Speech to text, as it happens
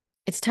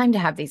it's time to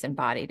have these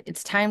embodied.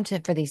 It's time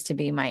for these to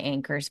be my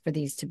anchors, for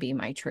these to be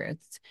my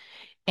truths.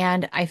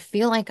 And I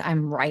feel like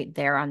I'm right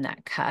there on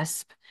that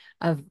cusp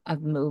of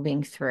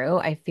moving through.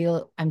 I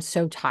feel I'm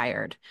so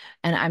tired.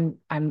 And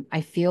I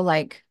feel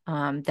like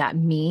that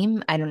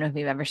meme, I don't know if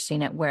you've ever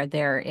seen it, where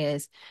there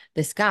is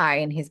this guy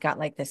and he's got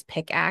like this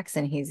pickaxe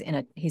and he's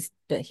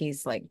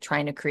like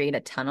trying to create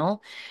a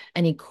tunnel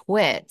and he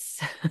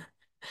quits.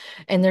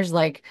 And there's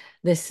like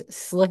this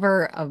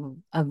sliver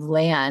of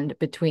land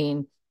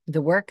between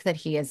the work that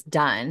he has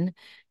done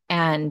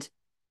and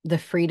the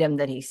freedom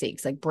that he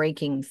seeks, like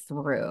breaking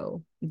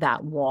through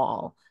that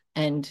wall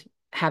and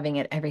having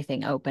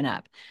everything open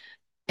up.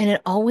 And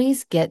it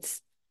always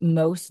gets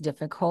most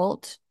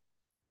difficult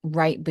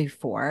right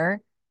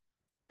before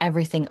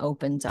everything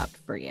opens up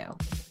for you.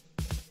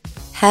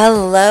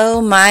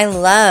 Hello, my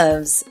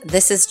loves.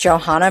 This is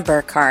Johanna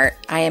Burkhart.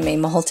 I am a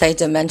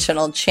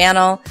multidimensional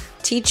channel,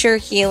 teacher,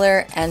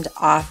 healer, and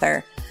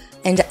author.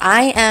 And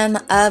I am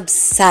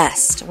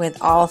obsessed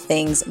with all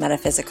things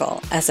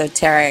metaphysical,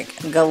 esoteric,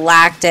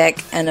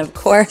 galactic, and of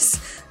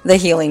course, the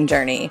healing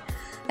journey.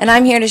 And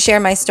I'm here to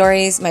share my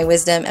stories, my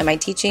wisdom, and my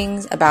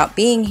teachings about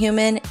being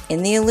human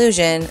in the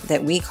illusion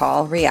that we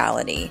call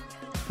reality.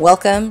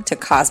 Welcome to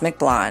Cosmic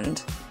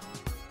Blonde.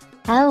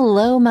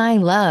 Hello, my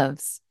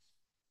loves.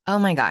 Oh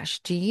my gosh,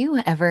 do you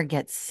ever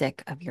get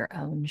sick of your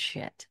own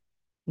shit?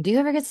 Do you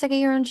ever get sick of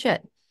your own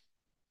shit?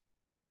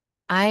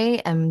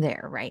 I am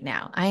there right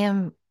now. I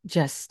am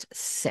just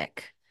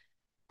sick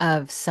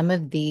of some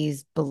of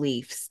these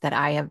beliefs that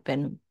I have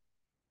been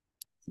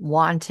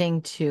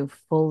wanting to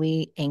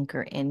fully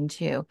anchor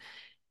into.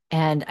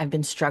 And I've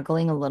been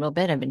struggling a little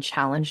bit. I've been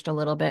challenged a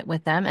little bit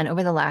with them. And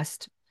over the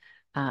last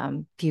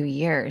few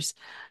years,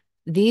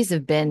 these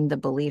have been the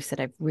beliefs that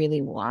I've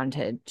really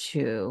wanted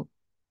to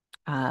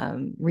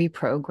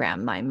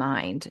reprogram my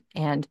mind.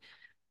 And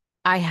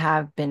I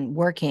have been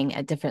working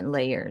at different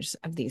layers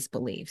of these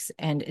beliefs.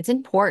 And it's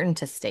important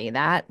to say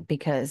that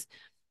because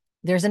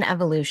there's an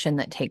evolution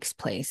that takes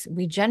place.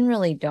 We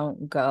generally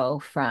don't go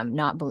from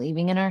not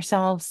believing in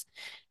ourselves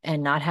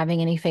and not having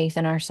any faith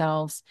in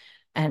ourselves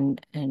and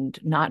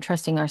not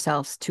trusting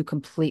ourselves to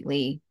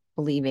completely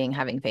believing,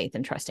 having faith,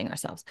 and trusting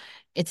ourselves.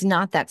 It's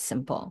not that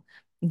simple.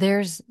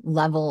 There's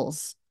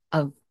levels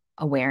of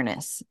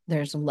awareness,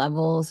 there's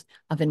levels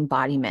of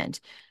embodiment,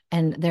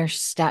 and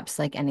there's steps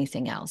like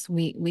anything else.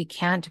 We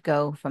can't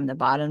go from the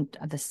bottom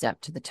of the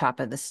step to the top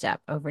of the step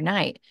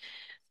overnight.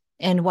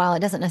 And while it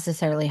doesn't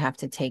necessarily have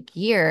to take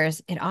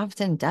years, it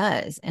often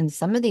does. And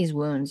some of these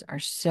wounds are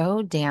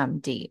so damn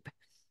deep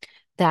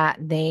that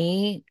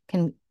they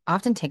can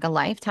often take a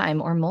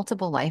lifetime or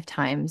multiple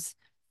lifetimes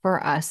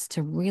for us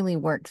to really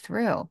work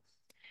through.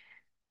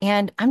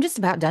 And I'm just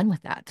about done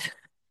with that.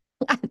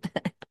 I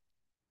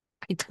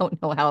don't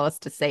know how else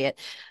to say it.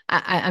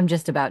 I'm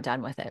just about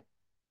done with it.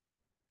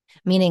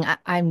 Meaning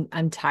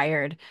I'm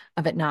tired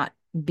of it not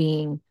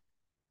being,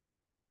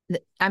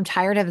 I'm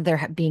tired of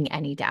there being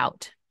any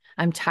doubt.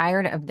 I'm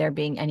tired of there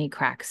being any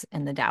cracks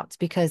in the doubts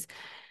because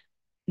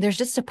there's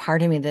just a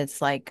part of me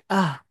that's like,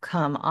 oh,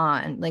 come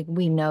on. Like,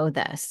 we know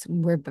this.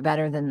 We're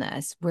better than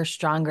this. We're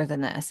stronger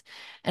than this.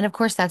 And of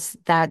course, that's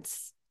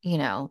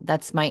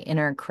my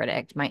inner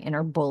critic, my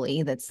inner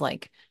bully that's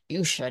like,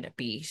 you should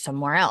be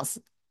somewhere else.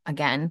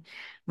 Again,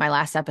 my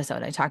last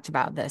episode, I talked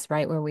about this,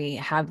 right? Where we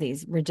have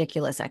these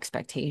ridiculous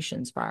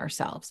expectations for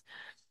ourselves.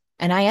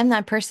 And I am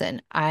that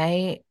person.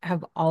 I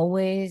have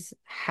always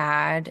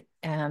had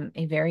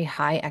a very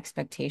high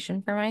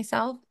expectation for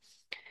myself.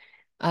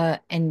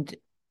 And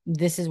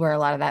this is where a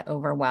lot of that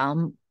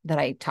overwhelm that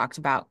I talked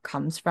about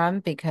comes from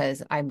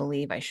because I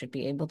believe I should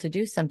be able to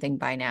do something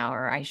by now,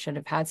 or I should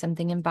have had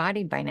something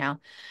embodied by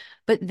now.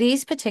 But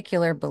these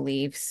particular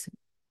beliefs,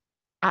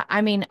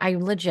 I mean, I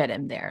legit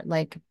am there.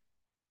 Like,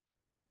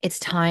 it's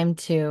time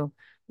to,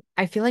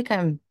 I feel like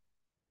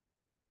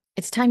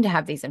it's time to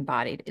have these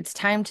embodied. It's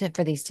time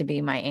for these to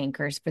be my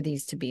anchors, for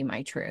these to be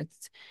my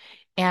truths.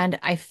 And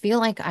I feel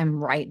like I'm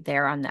right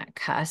there on that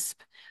cusp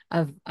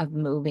of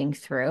moving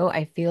through.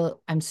 I feel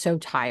I'm so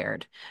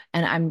tired.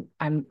 And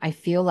I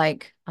feel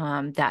like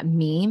that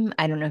meme,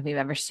 I don't know if you've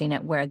ever seen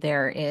it, where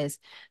there is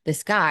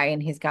this guy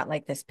and he's got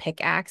like this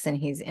pickaxe and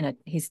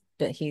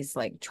he's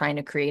like trying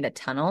to create a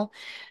tunnel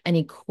and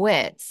he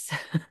quits.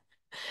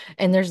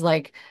 And there's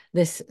like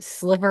this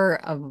sliver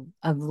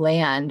of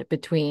land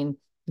between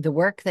the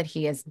work that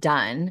he has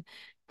done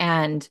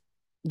and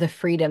the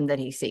freedom that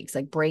he seeks,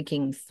 like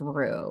breaking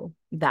through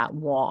that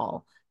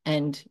wall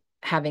and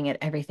having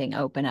everything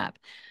open up.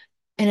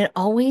 And it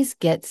always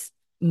gets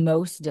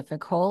most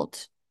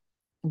difficult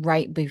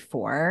right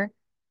before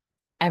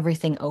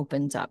everything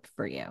opens up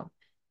for you.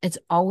 It's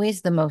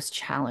always the most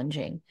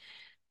challenging.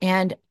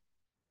 And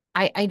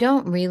I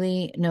don't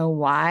really know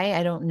why.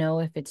 I don't know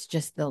if it's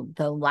just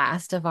the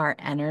last of our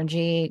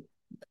energy,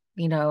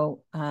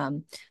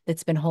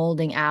 that's been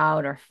holding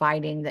out or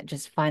fighting that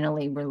just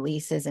finally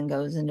releases and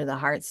goes into the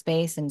heart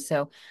space. And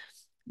so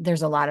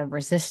there's a lot of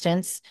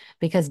resistance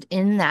because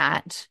in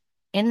that,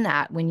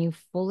 when you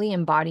fully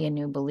embody a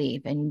new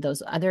belief and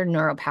those other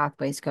neural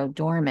pathways go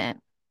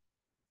dormant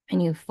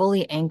and you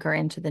fully anchor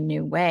into the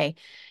new way,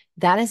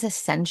 that is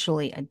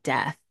essentially a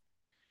death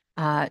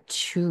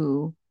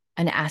to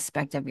an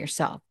aspect of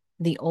yourself.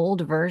 The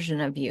old version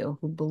of you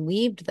who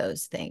believed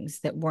those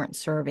things that weren't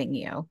serving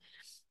you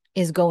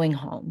is going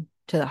home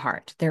to the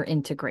heart. They're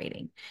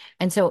integrating.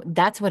 And so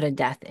that's what a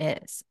death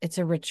is. It's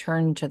a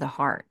return to the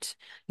heart.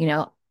 You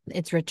know,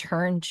 it's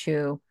return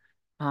to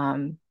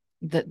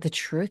the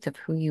truth of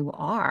who you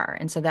are.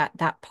 And so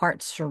that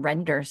part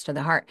surrenders to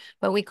the heart.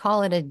 But we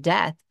call it a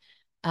death.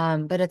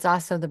 But it's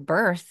also the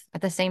birth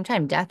at the same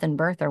time. Death and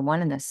birth are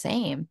one and the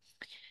same.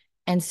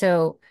 And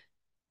so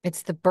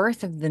it's the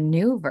birth of the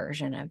new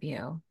version of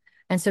you.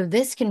 And so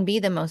this can be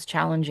the most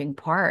challenging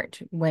part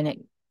when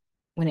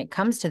it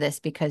comes to this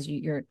because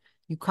you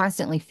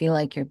constantly feel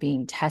like you're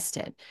being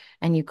tested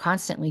and you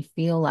constantly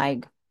feel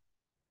like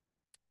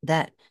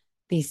that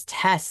these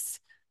tests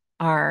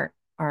are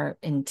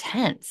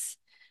intense,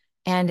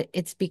 and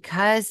it's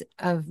because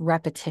of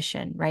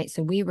repetition, right?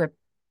 So we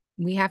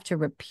have to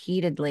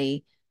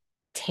repeatedly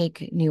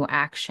take new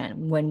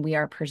action when we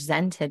are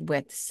presented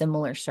with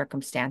similar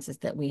circumstances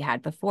that we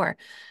had before.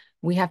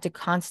 We have to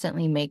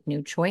constantly make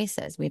new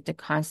choices. We have to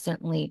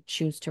constantly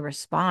choose to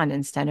respond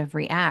instead of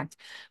react.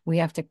 We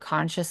have to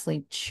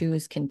consciously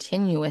choose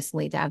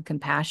continuously to have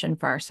compassion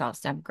for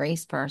ourselves, to have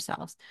grace for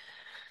ourselves.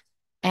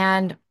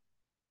 And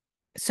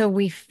so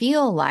we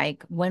feel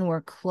like when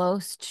we're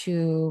close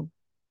to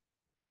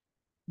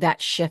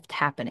that shift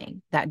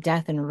happening, that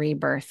death and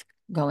rebirth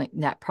going,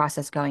 that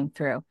process going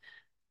through,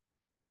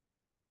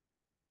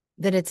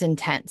 that it's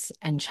intense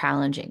and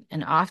challenging.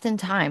 And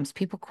oftentimes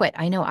people quit.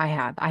 I know I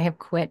have. I have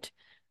quit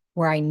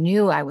where I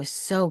knew I was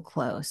so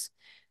close.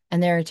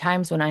 And there are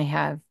times when I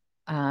have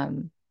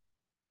um,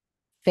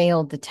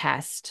 failed the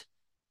test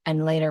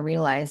and later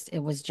realized it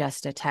was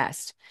just a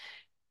test.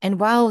 And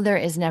while there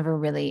is never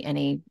really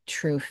any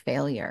true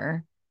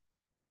failure,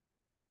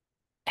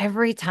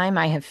 every time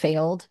I have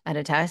failed at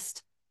a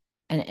test,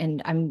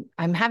 and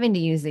I'm having to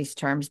use these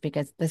terms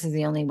because this is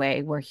the only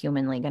way we're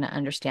humanly going to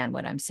understand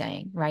what I'm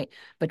saying, right?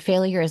 But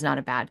failure is not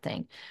a bad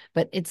thing.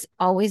 But it's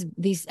always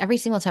these every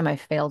single time I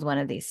failed one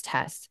of these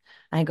tests,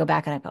 and I go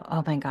back and I go,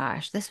 oh my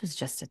gosh, this was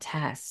just a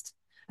test.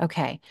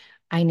 Okay,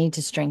 I need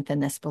to strengthen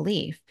this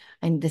belief.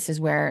 And this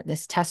is where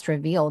this test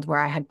revealed where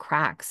I had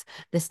cracks.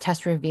 This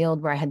test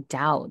revealed where I had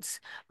doubts,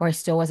 where I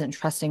still wasn't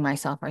trusting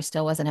myself, or I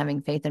still wasn't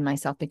having faith in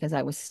myself because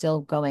I was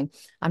still going,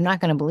 I'm not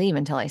going to believe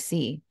until I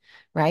see,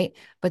 right?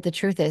 But the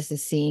truth is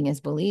seeing is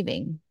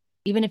believing.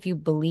 Even if you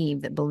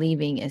believe that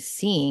believing is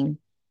seeing,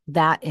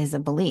 that is a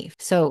belief.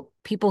 So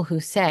people who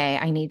say,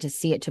 I need to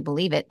see it to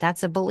believe it,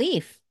 that's a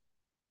belief.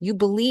 You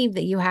believe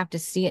that you have to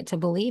see it to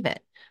believe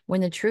it,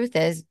 when the truth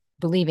is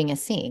believing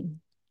is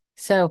seeing.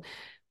 So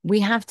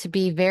we have to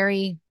be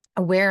very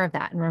aware of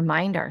that and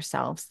remind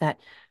ourselves that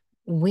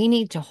we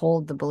need to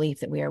hold the belief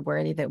that we are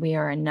worthy, that we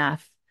are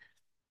enough,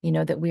 you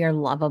know, that we are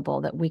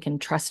lovable, that we can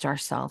trust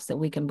ourselves, that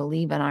we can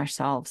believe in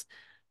ourselves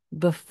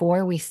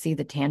before we see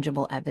the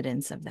tangible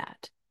evidence of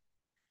that.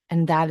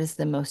 And that is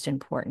the most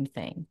important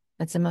thing.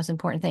 That's the most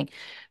important thing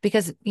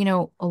because, you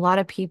know, a lot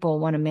of people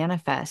want to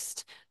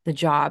manifest the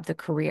job, the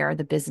career,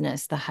 the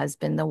business, the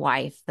husband, the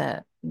wife,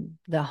 the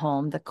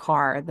home, the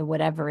car, the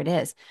whatever it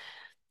is.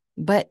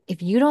 But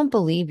if you don't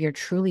believe you're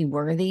truly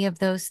worthy of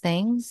those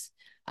things,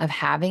 of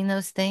having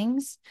those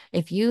things,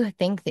 if you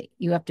think that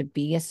you have to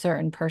be a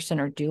certain person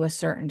or do a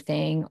certain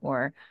thing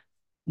or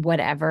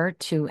whatever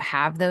to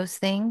have those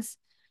things,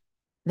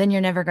 then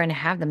you're never going to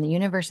have them. The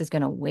universe is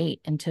going to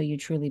wait until you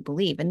truly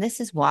believe. And this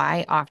is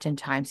why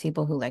oftentimes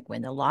people who like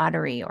win the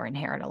lottery or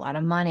inherit a lot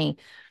of money,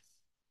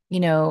 you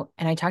know,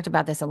 and I talked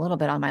about this a little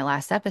bit on my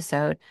last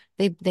episode,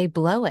 they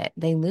blow it,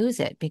 they lose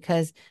it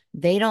because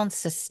they don't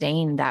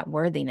sustain that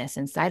worthiness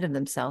inside of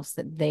themselves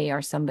that they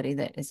are somebody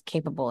that is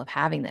capable of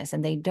having this.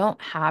 And they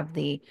don't have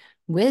the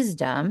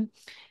wisdom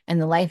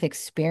and the life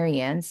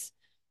experience,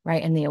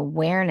 right? And the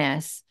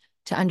awareness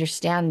to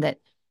understand that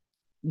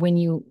when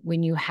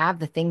you have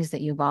the things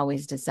that you've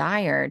always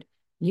desired,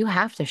 you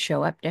have to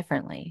show up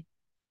differently.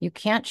 You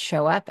can't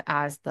show up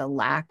as the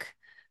lack,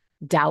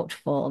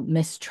 doubtful,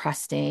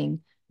 mistrusting,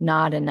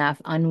 not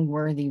enough,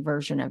 unworthy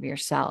version of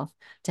yourself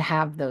to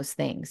have those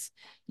things.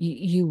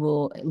 You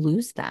will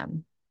lose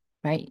them,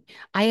 right?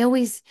 I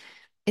always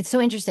it's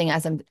so interesting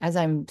as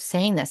I'm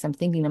saying this, I'm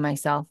thinking to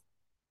myself,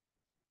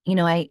 you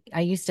know, I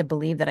used to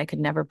believe that I could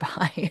never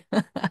buy.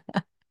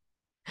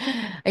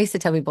 I used to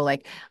tell people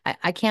like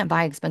I can't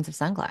buy expensive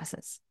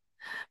sunglasses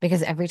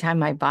because every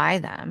time I buy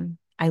them,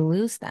 I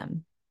lose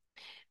them.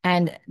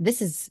 And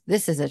this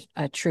is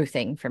a true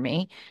thing for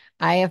me.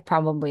 I have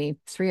probably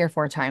 3 or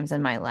 4 times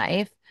in my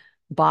life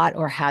bought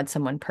or had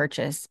someone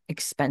purchase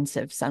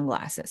expensive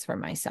sunglasses for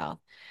myself.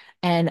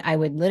 And I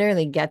would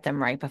literally get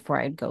them right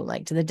before I'd go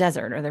like to the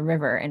desert or the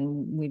river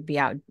and we'd be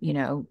out, you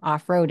know,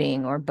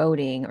 off-roading or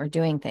boating or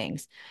doing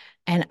things.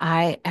 And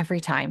I every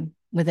time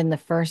within the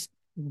first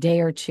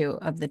day or two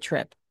of the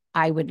trip,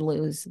 I would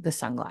lose the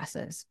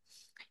sunglasses.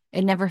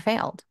 It never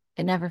failed.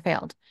 It never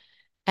failed.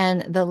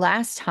 And the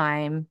last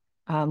time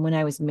when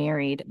I was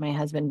married, my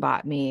husband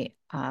bought me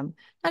not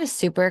a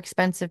super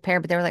expensive pair,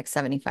 but they were like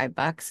 75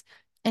 bucks.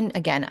 And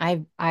again,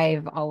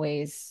 I've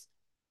always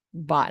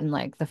bought in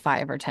like the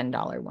 $5 or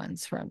 $10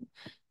 ones from,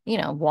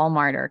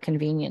 Walmart or a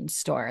convenience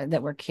store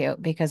that were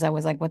cute because I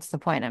was like, what's the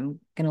point? I'm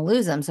gonna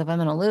lose them. So if I'm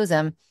gonna lose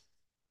them,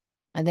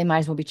 they might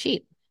as well be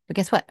cheap. But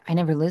guess what? I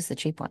never lose the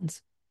cheap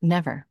ones.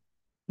 Never.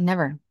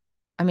 Never.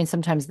 I mean,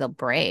 sometimes they'll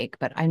break,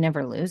 but I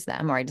never lose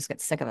them or I just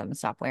get sick of them and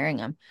stop wearing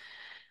them.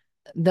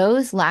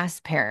 Those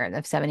last pair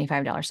of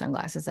 $75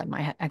 sunglasses that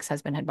my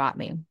ex-husband had bought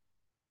me,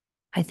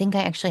 I think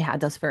I actually had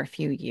those for a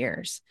few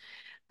years.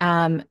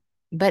 Um,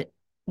 but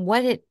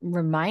what it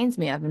reminds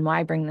me of and why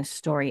I bring this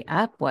story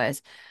up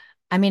was,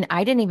 I mean,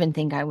 I didn't even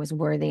think I was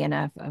worthy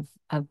enough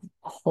of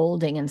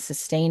holding and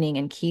sustaining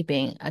and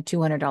keeping a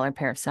 $200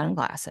 pair of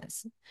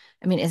sunglasses.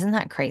 I mean, isn't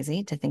that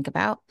crazy to think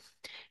about?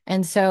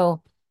 And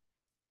so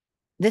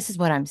this is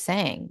what I'm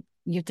saying.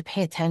 You have to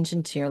pay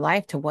attention to your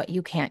life, to what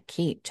you can't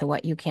keep, to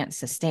what you can't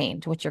sustain,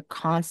 to what you're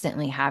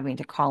constantly having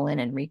to call in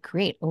and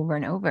recreate over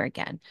and over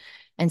again,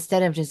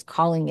 instead of just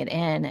calling it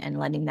in and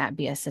letting that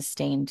be a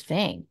sustained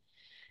thing.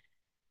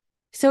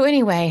 So,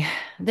 anyway,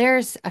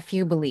 there's a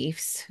few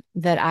beliefs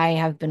that I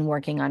have been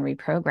working on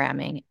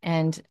reprogramming.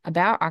 And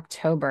about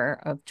October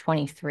of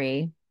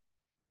 23,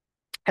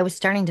 I was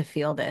starting to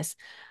feel this.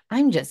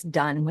 I'm just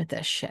done with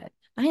this shit.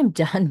 I am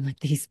done with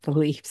these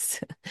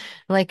beliefs,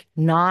 like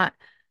not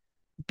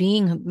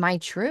being my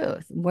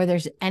truth, where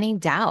there's any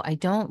doubt. I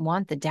don't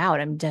want the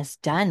doubt. I'm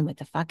just done with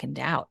the fucking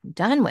doubt. I'm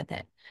done with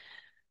it.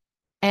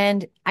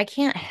 And I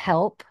can't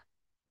help,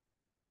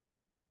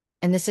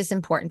 and this is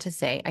important to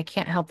say, I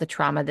can't help the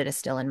trauma that is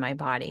still in my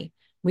body.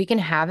 We can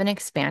have an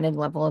expanded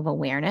level of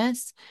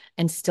awareness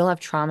and still have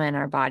trauma in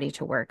our body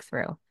to work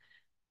through.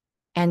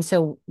 And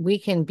so we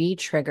can be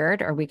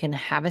triggered, or we can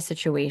have a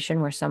situation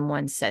where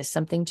someone says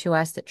something to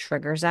us that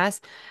triggers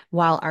us,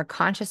 while our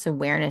conscious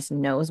awareness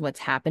knows what's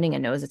happening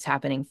and knows it's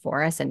happening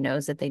for us and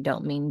knows that they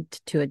don't mean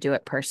to do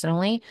it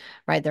personally,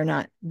 right?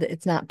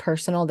 It's not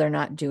personal. They're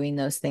not doing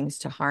those things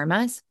to harm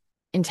us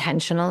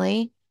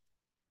intentionally.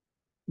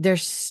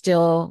 There's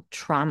still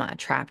trauma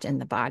trapped in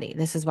the body.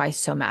 This is why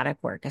somatic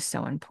work is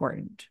so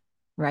important,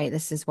 right?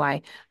 This is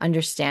why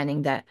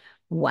understanding that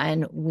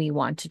when we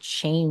want to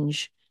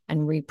change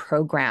and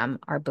reprogram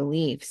our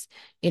beliefs,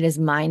 it is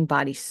mind,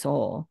 body,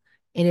 soul.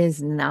 It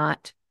is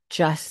not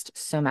just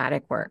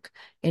somatic work.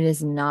 It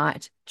is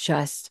not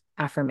just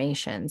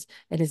affirmations.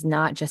 It is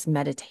not just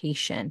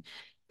meditation.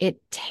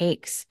 It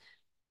takes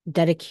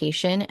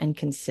dedication and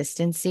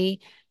consistency.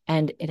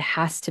 And it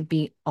has to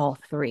be all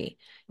three.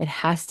 It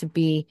has to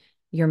be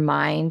your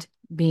mind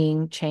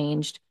being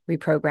changed,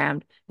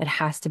 reprogrammed. It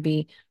has to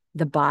be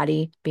the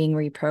body being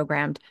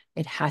reprogrammed.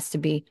 It has to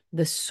be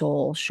the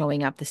soul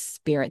showing up, the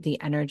spirit,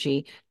 the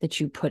energy that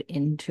you put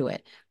into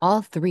it.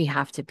 All three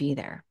have to be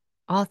there.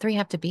 All three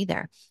have to be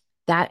there.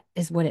 That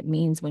is what it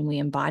means when we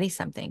embody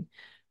something.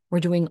 We're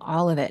doing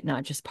all of it,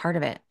 not just part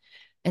of it.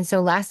 And so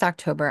last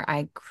October,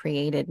 I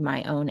created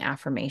my own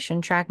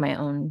affirmation track, my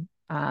own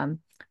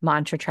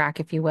mantra track,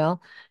 if you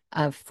will,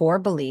 of 4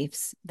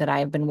 beliefs that I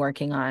have been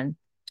working on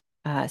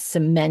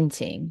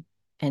cementing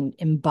and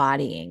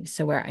embodying.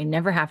 So where I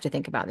never have to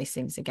think about these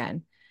things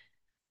again.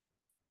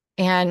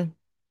 And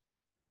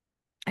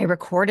I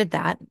recorded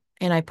that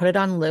and I put it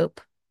on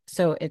loop.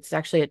 So it's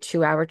actually a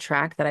 2-hour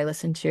track that I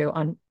listened to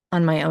on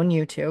my own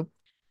YouTube.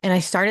 And I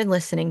started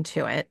listening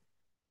to it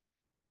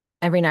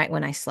every night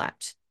when I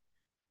slept.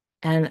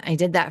 And I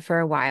did that for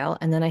a while.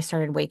 And then I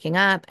started waking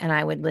up and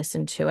I would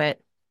listen to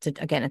it.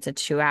 Again, it's a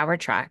 2-hour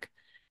track.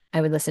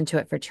 I would listen to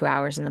it for 2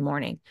 hours in the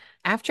morning.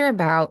 After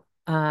about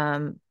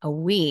a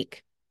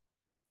week,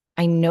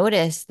 I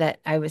noticed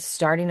that I was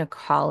starting to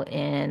call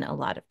in a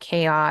lot of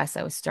chaos.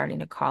 I was starting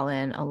to call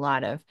in a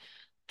lot of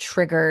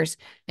triggers.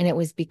 And it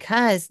was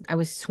because I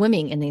was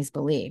swimming in these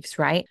beliefs,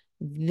 right?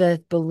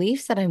 The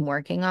beliefs that I'm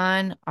working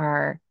on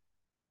are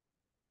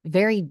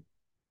very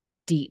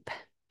deep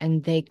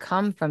and they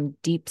come from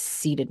deep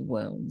seated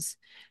wounds.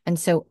 And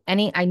so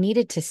I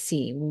needed to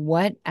see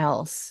what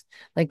else,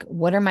 like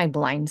what are my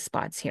blind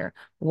spots here?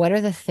 What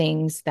are the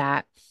things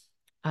that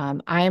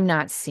I am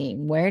not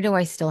seeing? Where do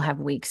I still have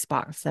weak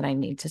spots that I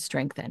need to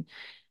strengthen?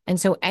 And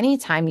so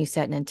anytime you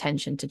set an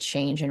intention to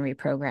change and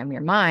reprogram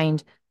your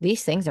mind,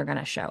 these things are going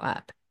to show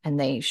up, and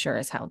they sure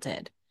as hell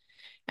did.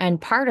 And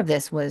part of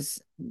this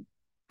was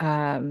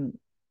um,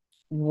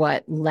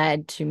 what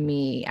led to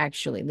me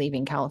actually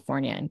leaving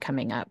California and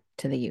coming up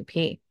to the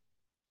UP.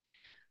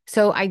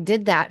 So I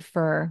did that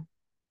for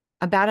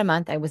about a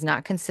month. I was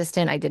not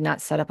consistent. I did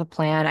not set up a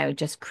plan. I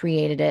just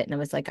created it and I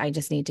was like, I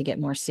just need to get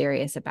more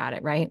serious about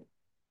it, right?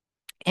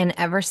 And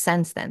ever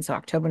since then, so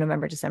October,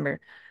 November, December,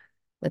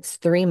 that's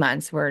 3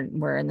 months.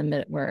 We're in the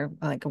mid, we're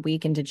like a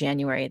week into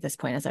January at this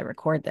point as I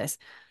record this.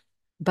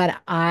 But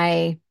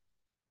I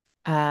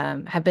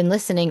have been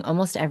listening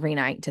almost every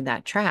night to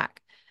that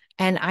track.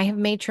 And I have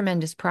made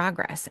tremendous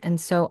progress.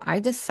 And so I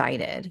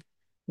decided,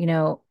 you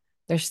know,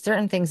 there's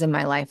certain things in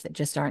my life that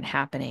just aren't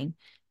happening.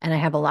 And I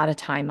have a lot of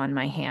time on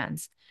my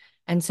hands.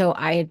 And so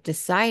I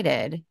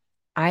decided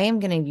I am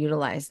going to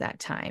utilize that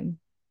time.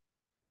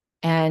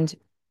 And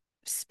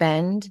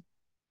spend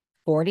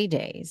 40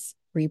 days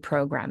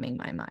reprogramming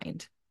my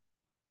mind,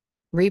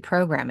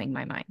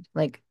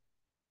 like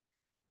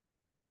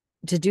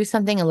to do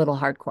something a little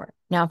hardcore.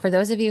 Now, for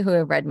those of you who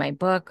have read my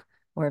book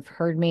or have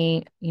heard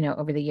me,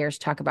 over the years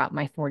talk about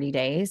my 40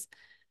 days,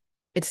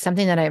 it's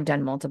something that I've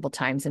done multiple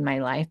times in my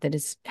life that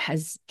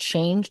has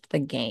changed the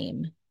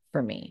game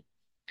for me.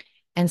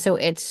 And so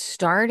it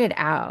started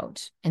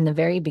out in the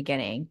very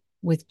beginning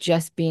with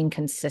just being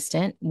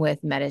consistent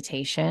with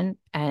meditation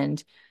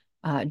and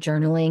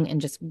journaling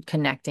and just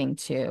connecting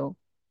to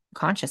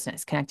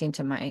consciousness, connecting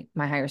to my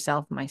higher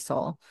self, my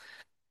soul.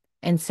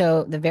 And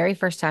so the very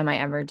first time I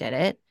ever did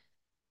it,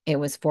 it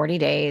was 40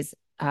 days,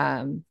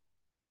 no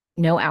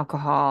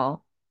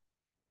alcohol,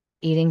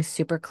 eating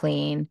super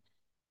clean,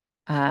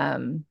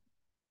 um,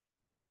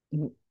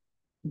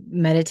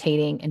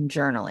 meditating and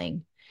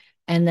journaling.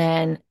 And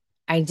then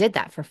I did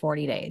that for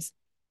 40 days.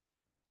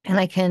 And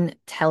I can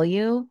tell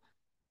you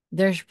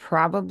there's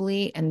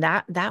probably, and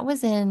that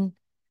was in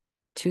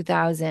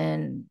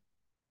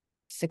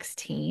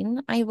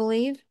 2016, I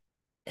believe.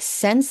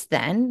 Since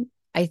then,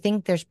 I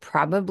think there's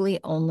probably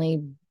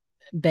only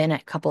been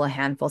a couple of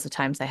handfuls of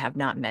times I have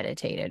not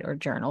meditated or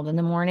journaled in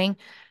the morning.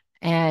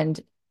 And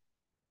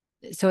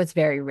so it's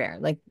very rare.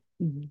 Like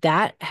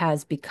that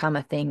has become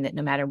a thing that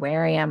no matter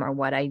where I am or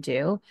what I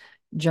do,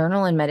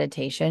 journal and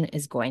meditation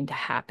is going to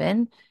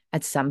happen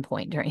at some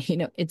point during,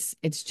 it's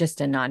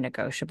just a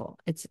non-negotiable.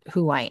 It's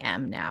who I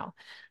am now.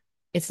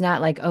 It's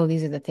not like, oh,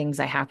 these are the things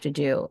I have to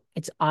do.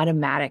 It's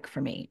automatic for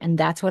me. And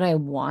that's what I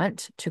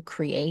want to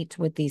create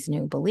with these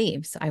new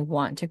beliefs. I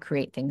want to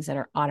create things that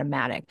are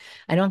automatic.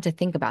 I don't have to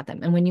think about them.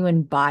 And when you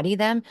embody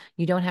them,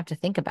 you don't have to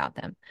think about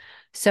them.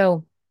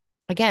 So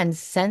again,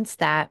 since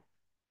that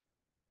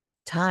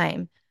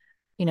time,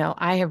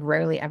 I have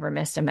rarely ever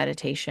missed a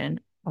meditation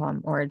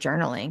or a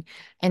journaling.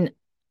 And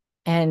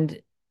and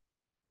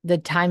the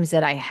times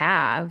that I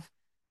have,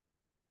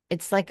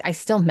 it's like I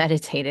still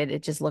meditated.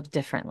 It just looked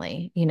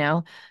differently.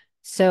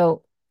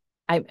 So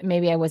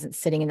maybe I wasn't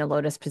sitting in the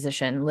lotus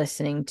position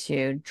listening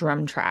to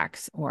drum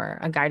tracks or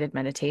a guided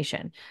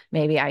meditation.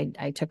 Maybe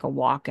I took a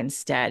walk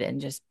instead and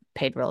just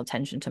paid real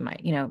attention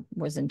to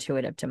was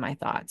intuitive to my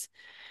thoughts.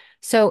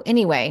 So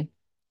anyway,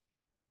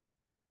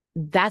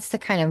 that's the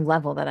kind of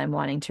level that I'm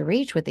wanting to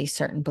reach with these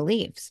certain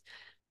beliefs.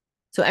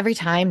 So every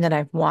time that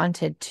I've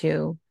wanted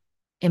to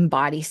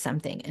embody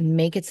something and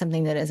make it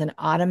something that is an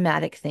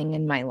automatic thing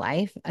in my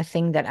life, a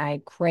thing that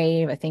I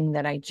crave, a thing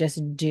that I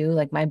just do,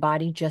 like my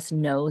body just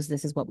knows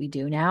this is what we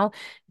do now.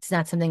 It's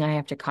not something I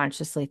have to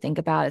consciously think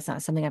about. It's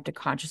not something I have to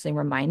consciously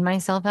remind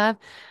myself of.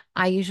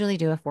 I usually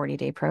do a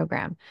 40-day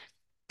program,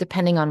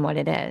 depending on what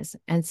it is.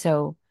 And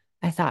so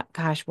I thought,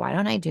 gosh, why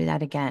don't I do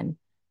that again?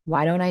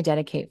 Why don't I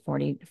dedicate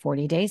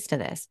 40 days to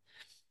this?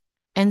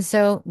 And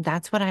so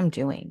that's what I'm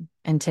doing.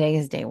 And today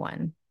is day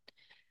one.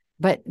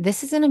 But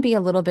this is going to be a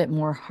little bit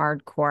more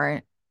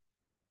hardcore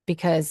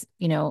because,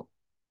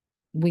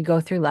 we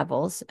go through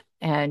levels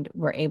and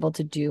we're able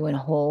to do and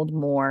hold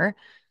more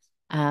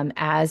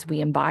as we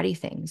embody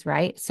things,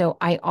 right? So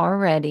I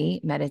already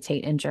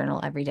meditate and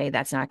journal every day.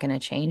 That's not going to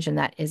change. And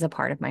that is a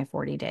part of my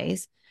 40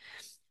 days.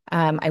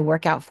 I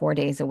work out 4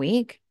 days a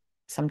week,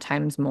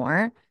 sometimes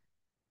more.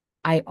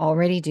 I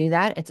already do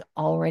that. It's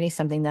already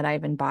something that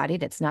I've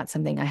embodied. It's not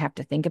something I have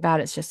to think about.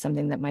 It's just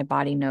something that my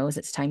body knows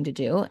it's time to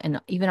do. And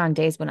even on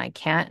days when I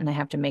can't and I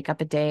have to make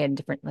up a day and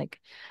different, like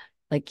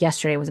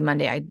yesterday was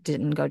Monday, I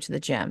didn't go to the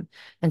gym.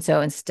 And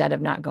so instead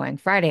of not going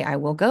Friday, I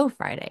will go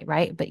Friday,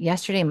 right? But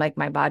yesterday, like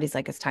my body's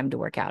like, it's time to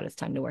work out. It's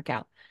time to work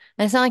out.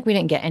 And it's not like we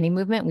didn't get any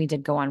movement. We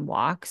did go on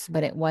walks,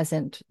 but it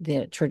wasn't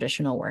the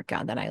traditional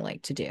workout that I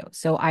like to do.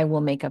 So I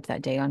will make up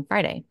that day on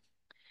Friday.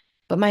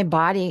 But my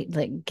body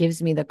like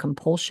gives me the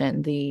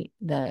compulsion, the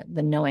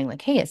knowing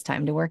like, hey, it's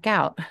time to work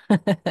out.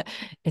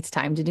 It's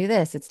time to do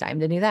this. It's time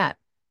to do that.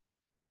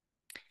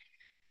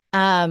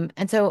 And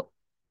so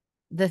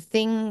the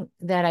thing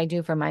that I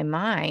do for my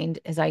mind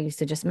is I used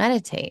to just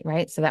meditate,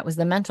 right? So that was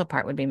the mental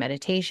part would be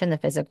meditation. The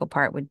physical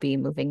part would be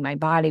moving my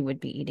body, would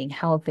be eating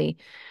healthy.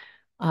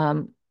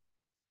 Um,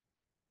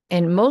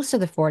 and most of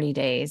the 40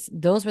 days,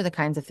 those were the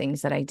kinds of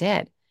things that I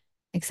did.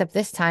 Except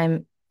this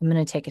time I'm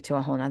going to take it to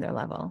a whole nother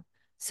level.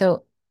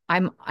 So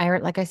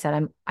like I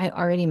said, I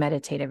already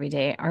meditate every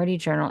day. I already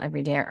journal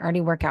every day. I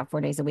already work out 4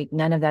 days a week.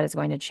 None of that is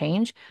going to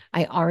change.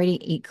 I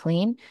already eat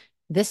clean.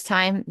 This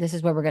time, this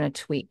is where we're going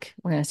to tweak.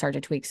 We're going to start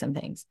to tweak some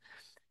things.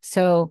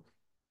 So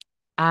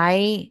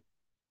I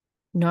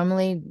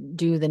normally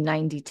do the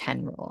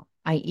 90-10 rule.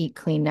 I eat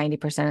clean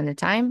 90% of the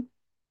time.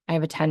 I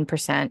have a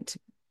 10%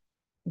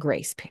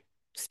 grace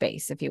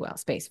space, if you will,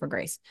 space for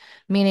grace.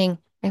 Meaning,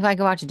 if I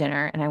go out to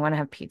dinner and I want to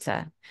have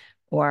pizza,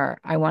 or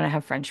I want to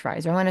have French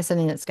fries, or I want to have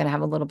something that's going to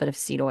have a little bit of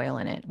seed oil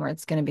in it, or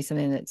it's going to be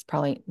something that's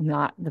probably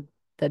not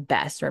the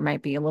best, or it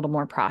might be a little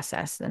more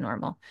processed than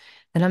normal,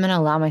 then I'm going to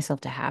allow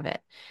myself to have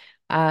it.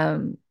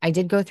 I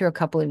did go through a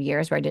couple of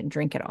years where I didn't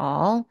drink at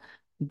all,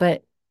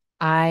 but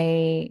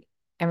I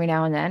every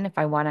now and then, if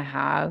I want to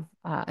have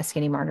a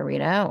skinny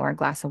margarita or a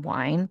glass of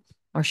wine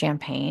or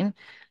champagne,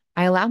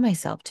 I allow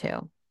myself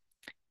to.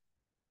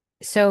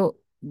 So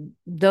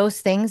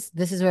those things,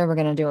 this is where we're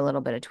going to do a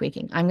little bit of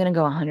tweaking. I'm going to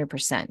go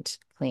 100%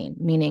 clean,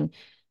 meaning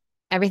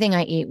everything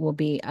I eat will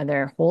be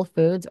either whole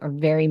foods or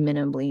very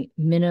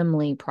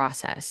minimally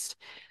processed.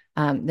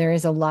 There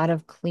is a lot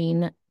of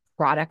clean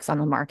products on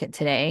the market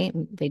today.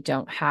 They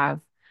don't have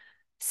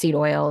seed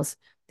oils,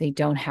 they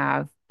don't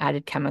have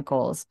added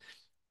chemicals,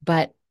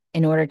 but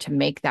in order to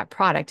make that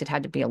product, it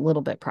had to be a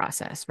little bit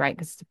processed, right?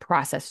 Because it's a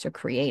process to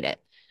create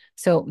it.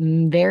 So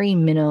very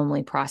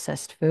minimally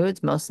processed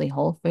foods, mostly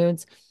whole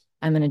foods.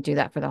 I'm going to do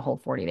that for the whole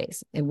 40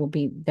 days. There will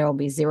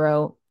be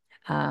zero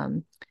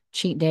um,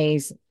 cheat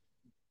days.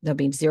 There'll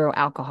be zero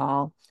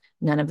alcohol,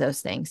 none of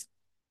those things.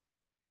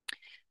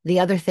 The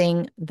other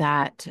thing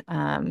that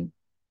I'm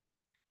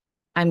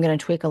going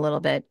to tweak a little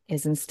bit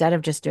is instead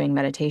of just doing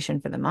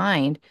meditation for the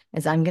mind,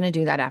 is I'm going to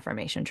do that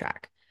affirmation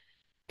track.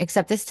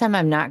 Except this time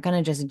I'm not going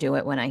to just do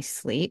it when I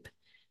sleep.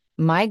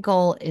 My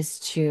goal is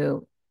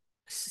to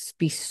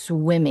be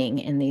swimming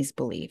in these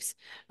beliefs.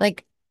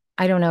 Like,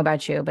 I don't know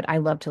about you, but I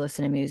love to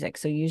listen to music.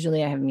 So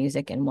usually I have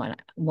music in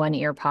one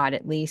ear pod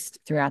at least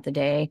throughout the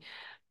day,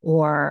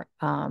 or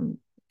some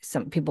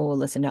people will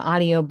listen to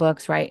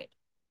audiobooks, right?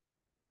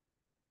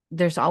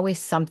 There's always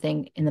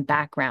something in the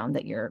background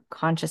that your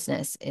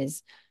consciousness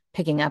is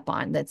picking up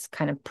on that's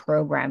kind of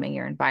programming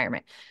your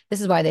environment.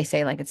 This is why they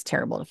say like it's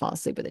terrible to fall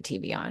asleep with the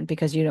TV on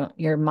because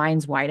your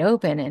mind's wide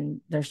open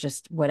and there's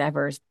just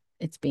whatever's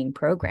it's being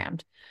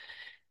programmed.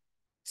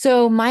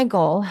 So my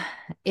goal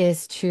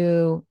is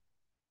to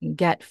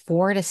get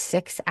 4 to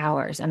 6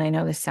 hours. And I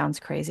know this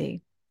sounds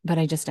crazy, but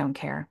I just don't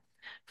care.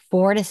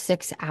 4 to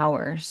 6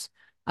 hours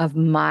of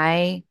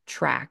my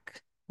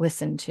track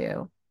listened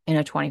to in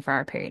a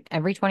 24-hour period.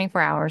 Every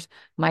 24 hours,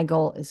 my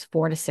goal is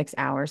 4 to 6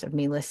 hours of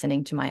me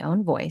listening to my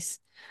own voice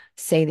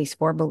say these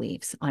four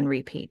beliefs on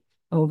repeat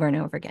over and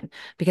over again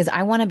because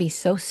I want to be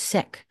so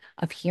sick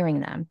of hearing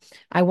them.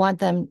 I want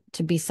them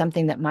to be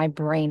something that my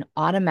brain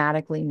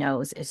automatically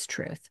knows is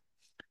truth,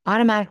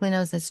 automatically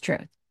knows it's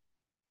truth.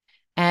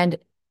 And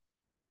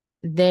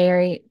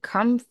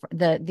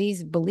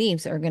these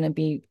beliefs are going to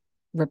be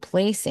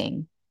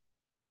replacing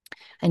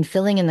and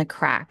filling in the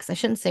cracks. I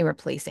shouldn't say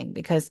replacing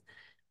because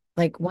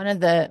like one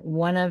of the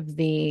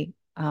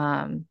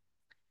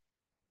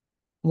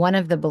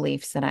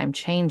beliefs that I'm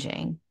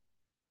changing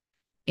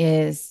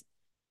is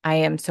I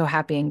am so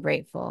happy and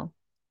grateful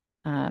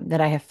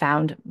that I have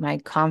found my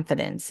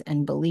confidence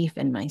and belief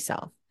in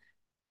myself.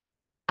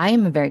 I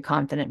am a very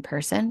confident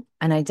person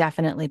and I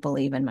definitely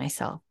believe in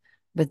myself,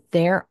 but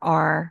there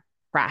are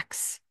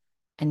cracks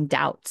and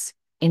doubts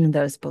in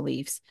those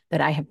beliefs that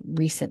I have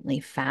recently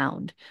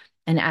found.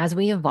 And as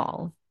we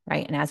evolve,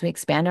 right, and as we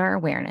expand our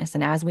awareness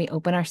and as we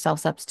open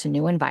ourselves up to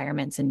new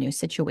environments and new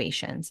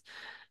situations,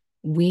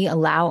 we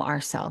allow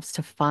ourselves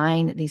to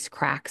find these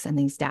cracks and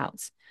these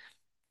doubts.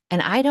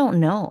 And I don't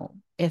know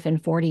if in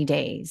 40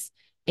 days,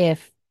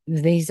 if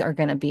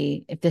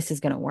if this is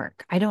going to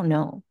work. I don't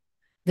know.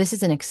 This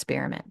is an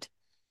experiment.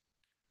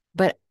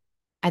 But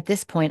at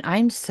this point,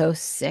 I'm so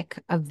sick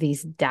of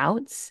these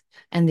doubts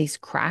and these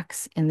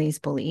cracks and these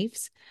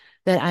beliefs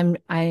that I'm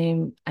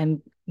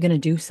gonna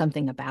do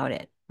something about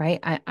it, right?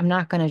 I'm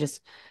not gonna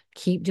just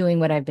keep doing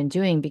what I've been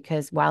doing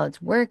because while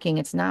it's working,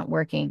 it's not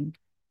working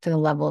to the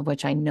level of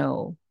which I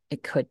know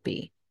it could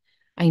be.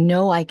 I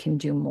know I can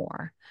do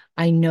more.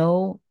 I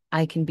know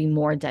I can be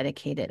more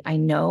dedicated. I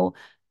know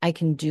I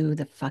can do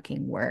the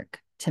fucking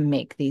work to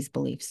make these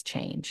beliefs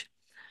change.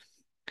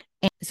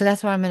 And so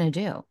that's what I'm gonna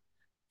do.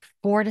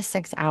 4 to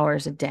 6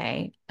 hours a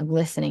day of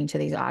listening to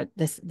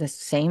the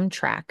same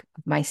track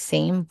of my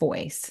same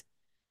voice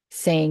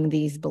saying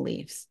these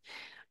beliefs.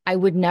 I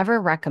would never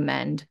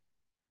recommend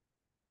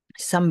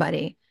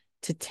somebody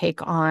to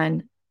take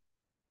on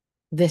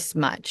this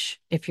much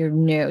if you're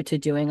new to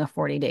doing a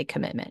 40-day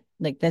commitment.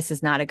 Like this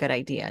is not a good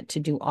idea to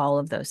do all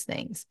of those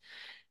things.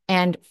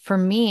 And for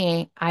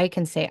me, I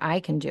can say I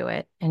can do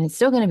it. And it's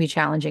still going to be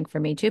challenging for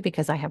me too,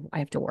 because I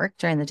have to work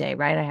during the day,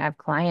 right? I have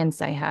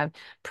clients, I have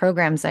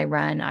programs I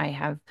run, I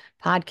have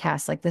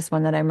podcasts like this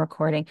one that I'm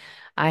recording.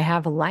 I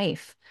have a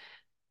life,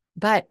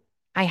 but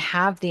I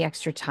have the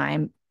extra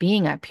time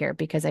being up here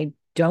because I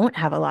don't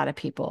have a lot of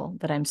people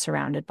that I'm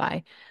surrounded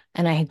by.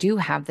 And I do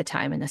have the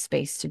time and the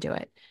space to do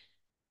it.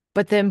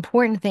 But the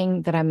important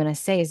thing that I'm going to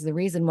say is the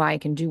reason why I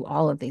can do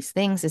all of these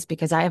things is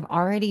because I have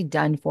already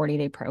done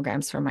 40-day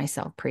programs for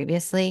myself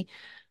previously.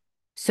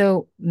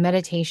 So,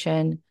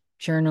 meditation,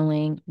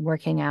 journaling,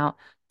 working out,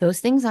 those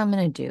things I'm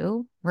going to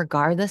do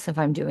regardless if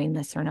I'm doing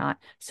this or not.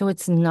 So,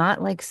 it's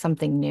not like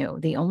something new.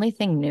 The only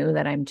thing new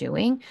that I'm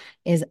doing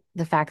is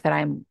the fact that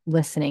I'm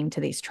listening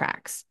to these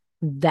tracks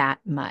that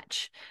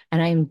much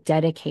and I'm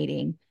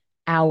dedicating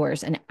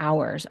hours and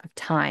hours of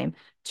time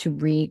to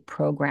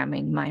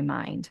reprogramming my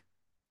mind.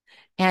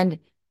 And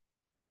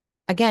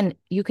again,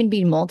 you can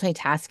be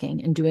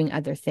multitasking and doing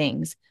other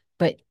things,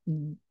 but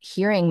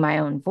hearing my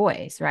own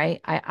voice, right?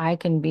 I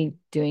can be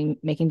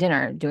making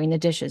dinner, doing the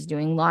dishes,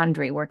 doing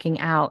laundry, working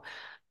out,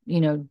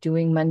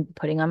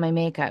 putting on my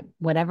makeup,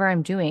 whatever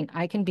I'm doing,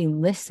 I can be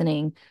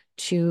listening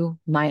to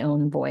my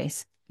own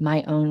voice,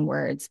 my own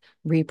words,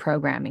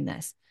 reprogramming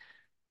this.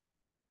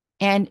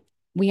 And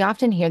we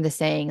often hear the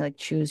saying, like,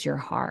 choose your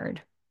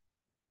hard.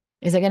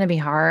 Is it going to be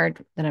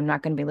hard that I'm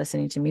not going to be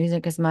listening to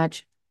music as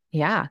much?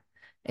 Yeah.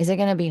 Is it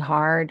going to be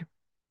hard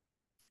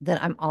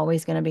that I'm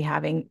always going to be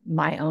having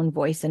my own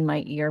voice in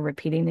my ear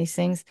repeating these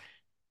things?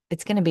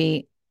 It's going to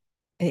be,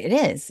 it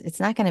is. It's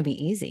not going to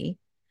be easy.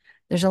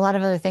 There's a lot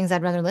of other things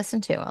I'd rather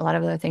listen to, a lot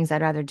of other things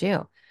I'd rather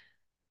do.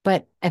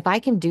 But if I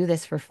can do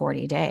this for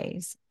 40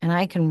 days and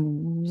I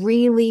can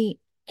really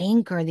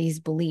anchor these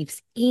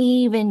beliefs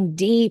even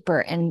deeper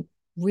and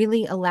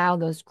really allow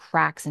those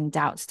cracks and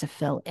doubts to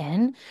fill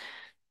in,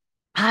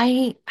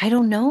 I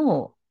don't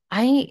know.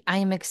 I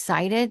am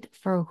excited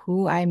for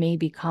who I may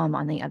become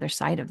on the other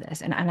side of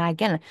this. And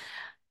again,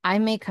 I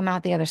may come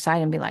out the other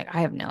side and be like,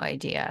 I have no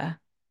idea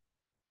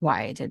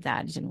why I did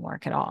that. It didn't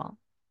work at all.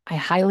 I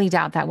highly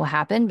doubt that will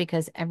happen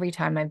because every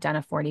time I've done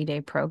a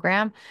 40-day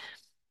program,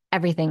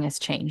 everything has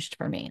changed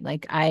for me.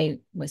 Like if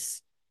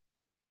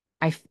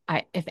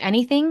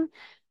anything,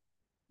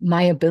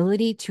 my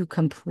ability to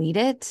complete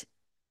it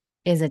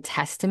is a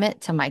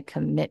testament to my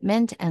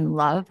commitment and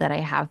love that I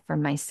have for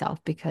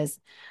myself because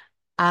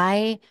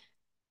I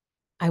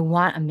I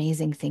want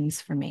amazing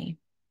things for me.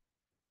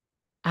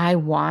 I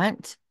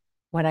want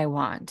what I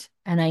want,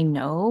 and I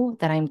know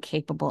that I'm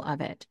capable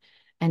of it.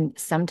 And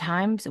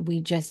sometimes we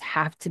just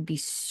have to be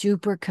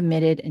super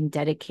committed and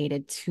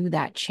dedicated to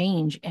that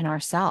change in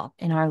ourselves,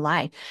 in our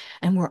life.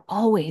 And we're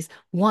always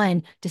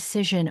one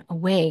decision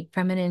away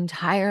from an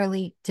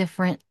entirely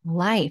different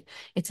life.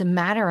 It's a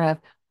matter of,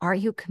 are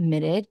you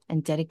committed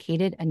and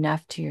dedicated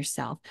enough to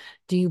yourself?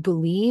 Do you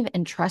believe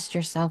and trust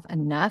yourself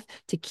enough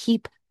to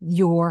keep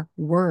your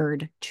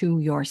word to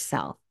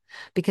yourself?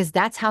 Because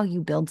that's how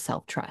you build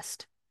self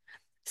trust.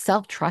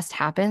 Self trust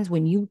happens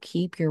when you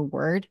keep your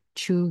word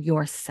to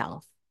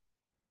yourself.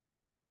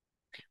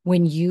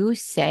 When you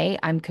say,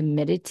 I'm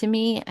committed to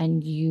me,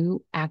 and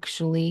you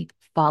actually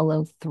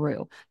follow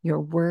through, your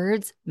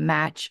words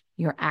match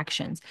your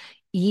actions.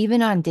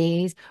 Even on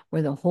days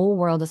where the whole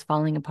world is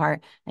falling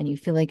apart and you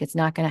feel like it's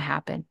not going to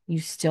happen, you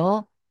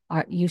still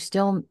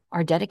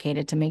are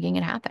dedicated to making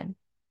it happen.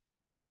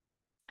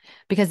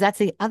 Because that's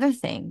the other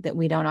thing that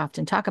we don't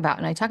often talk about.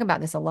 And I talk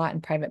about this a lot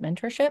in private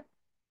mentorship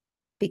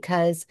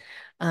because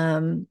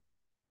um,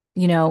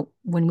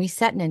 when we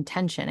set an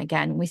intention,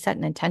 again, we set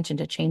an intention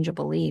to change a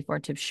belief or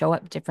to show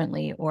up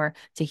differently or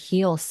to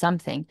heal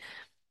something,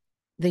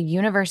 the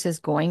universe is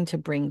going to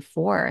bring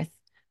forth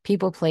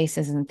people,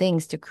 places, and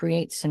things to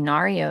create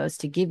scenarios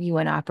to give you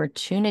an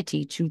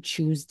opportunity to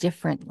choose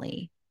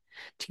differently,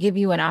 to give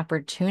you an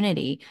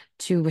opportunity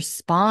to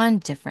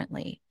respond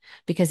differently.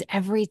 Because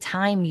every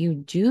time you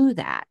do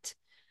that,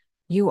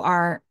 you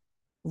are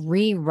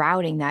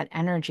rerouting that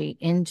energy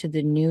into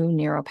the new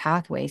neural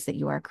pathways that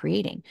you are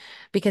creating.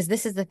 Because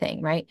this is the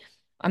thing, right?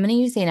 I'm going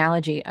to use the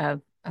analogy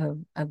of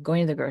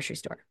going to the grocery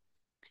store.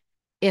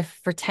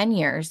 If for 10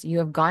 years you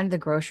have gone to the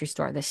grocery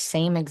store the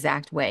same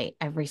exact way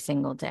every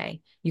single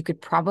day, you could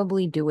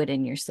probably do it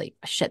in your sleep.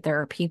 Shit, there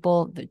are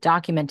people, the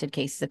documented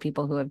cases of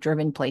people who have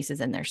driven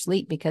places in their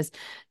sleep because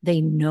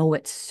they know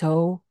it's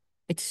so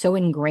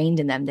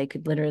ingrained in them they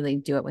could literally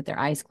do it with their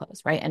eyes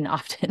closed, right? And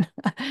often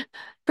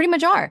pretty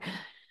much are.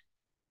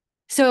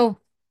 So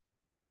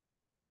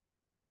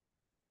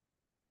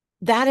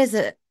that is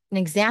an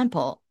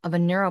example of a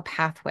neural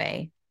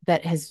pathway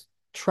that has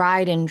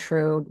tried and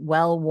true,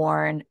 well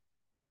worn.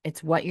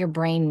 It's what your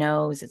brain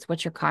knows, it's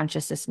what your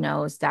consciousness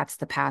knows. That's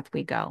the path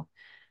we go.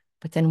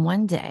 But then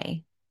one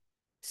day,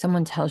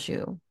 someone tells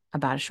you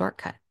about a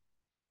shortcut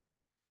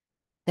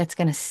that's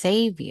going to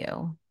save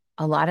you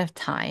a lot of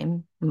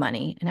time,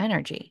 money, and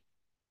energy.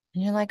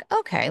 And you're like,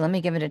 okay, let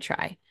me give it a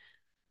try.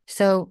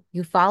 So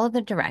you follow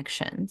the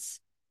directions.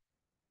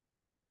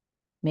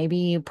 Maybe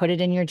you put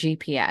it in your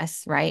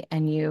GPS, right?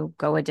 And you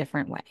go a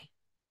different way.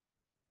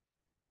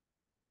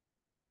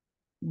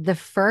 The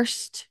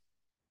first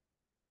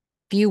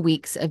few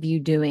weeks of you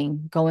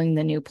going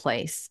the new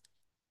place,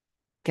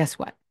 guess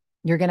what?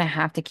 You're going to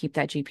have to keep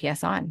that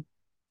GPS on.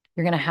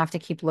 You're going to have to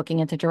keep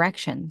looking at the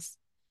directions.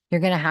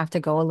 You're going to have to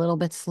go a little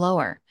bit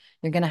slower.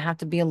 You're going to have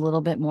to be a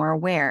little bit more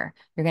aware.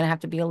 You're going to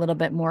have to be a little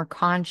bit more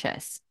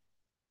conscious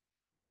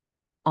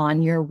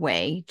on your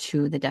way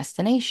to the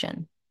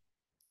destination.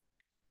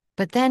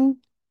 But then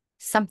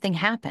something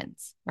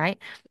happens, right?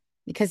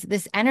 Because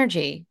this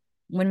energy,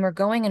 when we're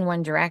going in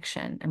one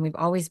direction, and we've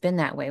always been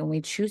that way, when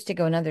we choose to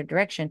go another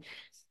direction,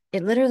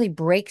 it literally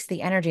breaks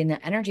the energy and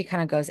the energy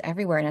kind of goes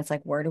everywhere. And it's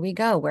like, where do we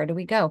go? Where do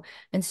we go?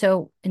 And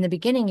so in the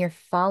beginning, you're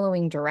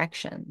following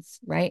directions,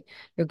 right?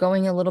 You're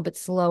going a little bit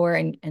slower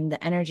and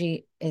the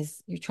energy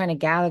is, you're trying to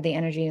gather the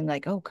energy and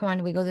like, oh, come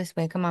on, we go this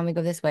way. Come on, we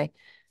go this way.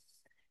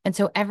 And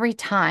so every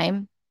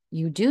time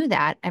you do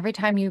that, every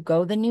time you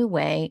go the new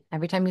way,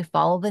 every time you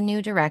follow the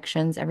new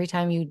directions, every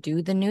time you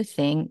do the new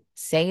thing,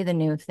 say the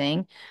new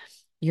thing,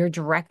 you're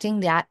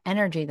directing that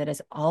energy that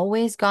has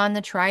always gone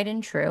the tried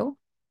and true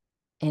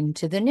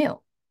into the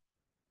new.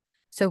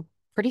 So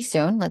pretty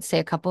soon, let's say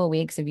a couple of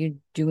weeks of you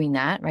doing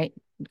that, right?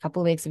 A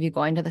couple of weeks of you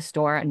going to the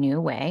store a new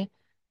way.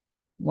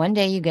 One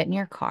day you get in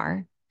your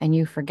car and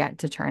you forget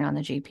to turn on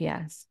the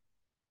GPS.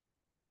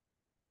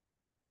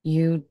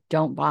 you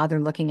don't bother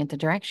looking at the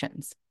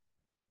directions.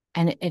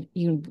 And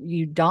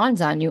you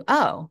dawns on you,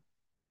 oh,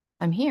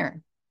 I'm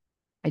here.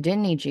 I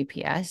didn't need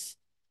GPS.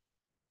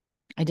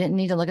 I didn't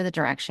need to look at the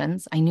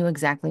directions. I knew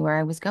exactly where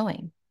I was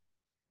going.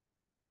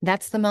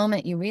 That's the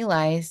moment you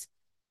realize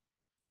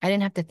I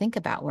didn't have to think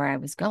about where I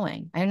was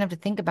going. I didn't have to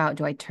think about,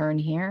 do I turn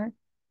here?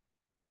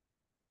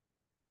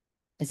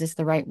 Is this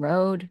the right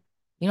road?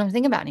 You don't have to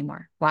think about it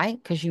anymore. Why?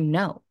 Because you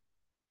know.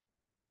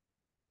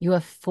 You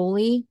have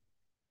fully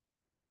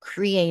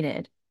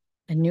created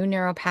a new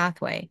neural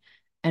pathway.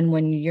 And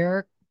when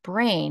your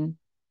brain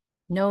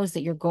knows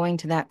that you're going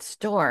to that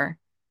store,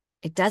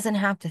 it doesn't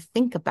have to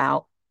think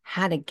about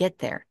how to get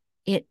there.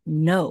 It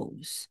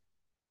knows.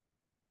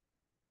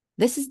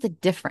 This is the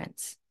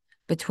difference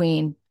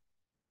between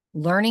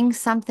learning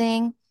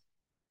something,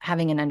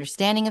 having an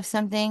understanding of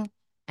something,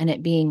 and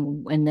it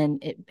being, and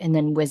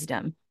then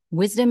wisdom.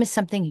 Wisdom is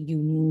something you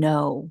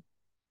know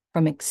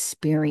from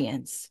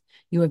experience.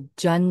 You have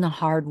done the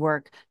hard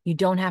work. You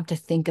don't have to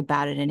think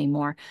about it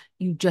anymore.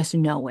 You just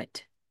know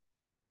it.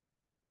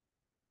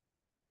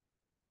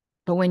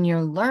 But when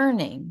you're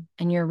learning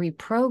and you're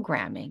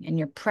reprogramming and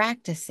you're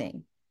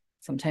practicing,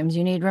 sometimes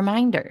you need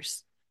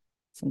reminders.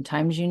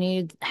 Sometimes you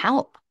need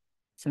help.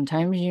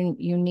 Sometimes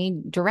you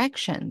need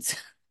directions.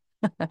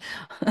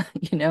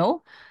 You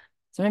know,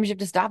 sometimes you have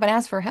to stop and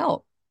ask for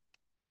help.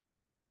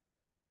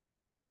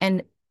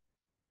 And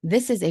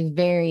this is a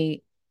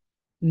very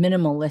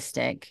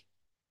minimalistic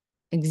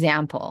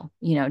example,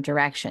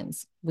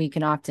 directions. We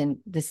can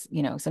often,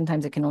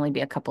 sometimes it can only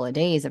be a couple of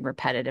days of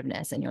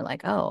repetitiveness, and you're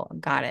like, oh,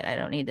 got it. I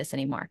don't need this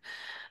anymore.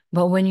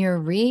 But when you're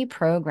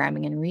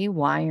reprogramming and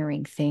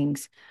rewiring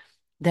things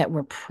that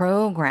were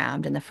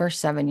programmed in the first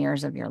 7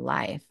 years of your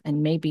life,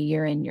 and maybe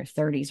you're in your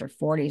 30s or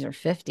 40s or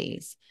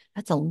 50s,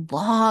 that's a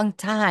long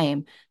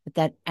time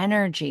that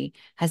energy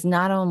has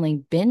not only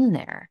been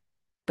there,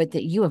 but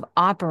that you have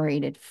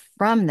operated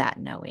from that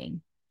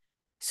knowing.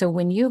 So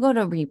when you go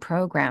to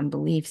reprogram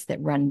beliefs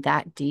that run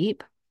that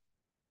deep,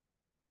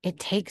 it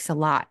takes a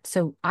lot.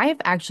 So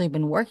I've actually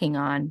been working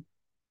on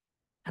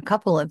a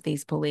couple of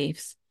these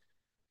beliefs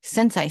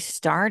since I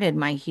started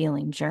my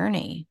healing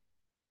journey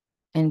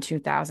in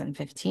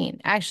 2015.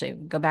 Actually,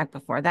 go back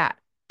before that,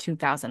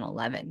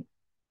 2011.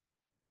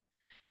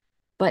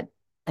 But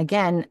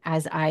again,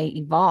 as I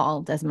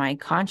evolved, as my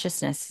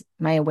consciousness,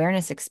 my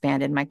awareness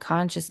expanded, my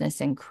consciousness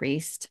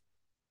increased,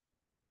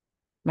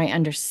 my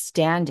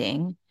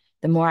understanding,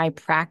 the more I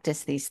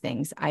practice these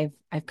things, I've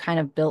kind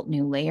of built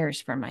new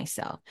layers for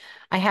myself.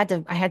 I had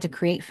to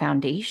create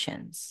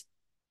foundations,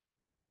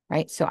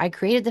 right? So I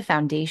created the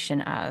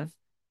foundation of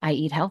I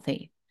eat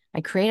healthy.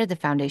 I created the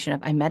foundation of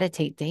I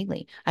meditate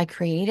daily. I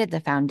created the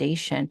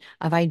foundation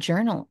of I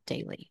journal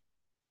daily.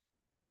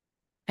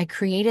 I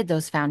created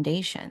those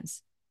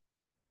foundations.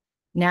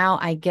 Now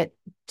I get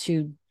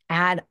to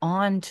add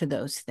on to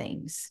those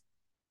things,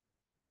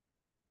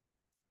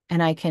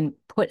 and I can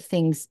put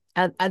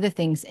other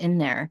things in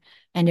there,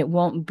 and it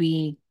won't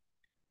be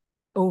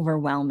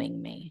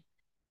overwhelming me.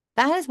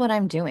 That is what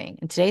I'm doing.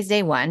 And today's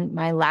day one.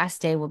 My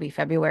last day will be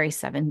February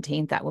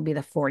 17th. That will be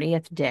the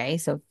 40th day.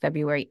 So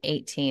February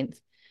 18th,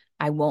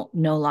 I won't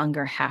no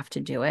longer have to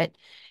do it.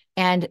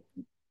 And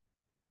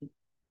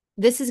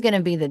this is going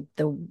to be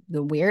the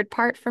weird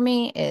part for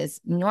me is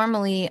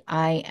normally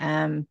I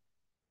am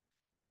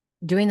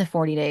doing the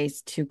 40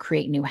 days to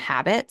create new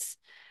habits,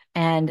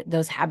 and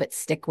those habits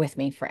stick with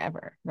me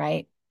forever,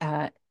 right?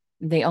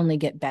 They only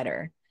get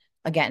better.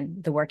 Again,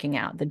 the working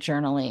out, the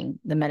journaling,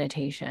 the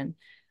meditation.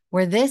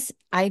 Where this,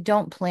 I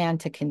don't plan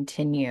to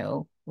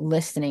continue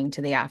listening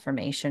to the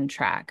affirmation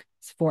track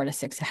 4 to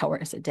 6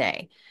 hours a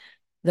day.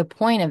 The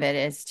point of it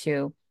is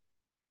to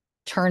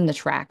turn the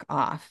track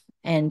off.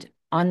 And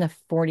on the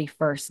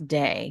 41st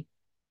day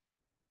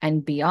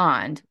and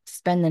beyond,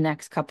 spend the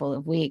next couple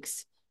of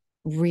weeks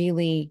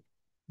really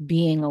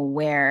being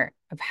aware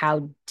of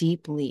how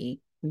deeply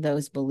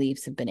those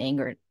beliefs have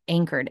been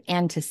anchored,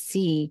 and to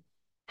see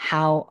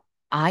how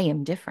I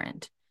am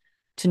different,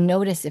 to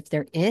notice if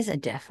there is a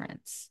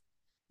difference,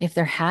 if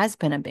there has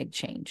been a big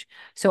change.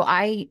 So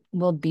I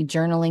will be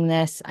journaling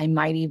this. I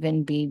might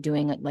even be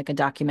doing it like a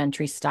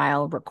documentary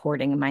style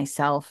recording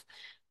myself,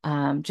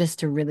 just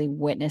to really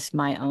witness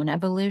my own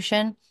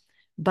evolution.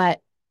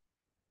 But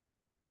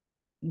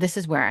this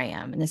is where I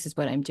am, and this is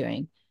what I'm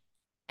doing.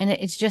 And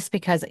it's just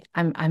because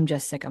I'm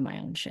just sick of my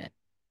own shit.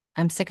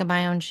 I'm sick of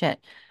my own shit.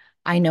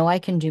 I know I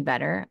can do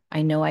better.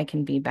 I know I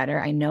can be better.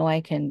 I know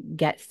I can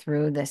get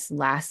through this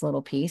last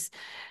little piece.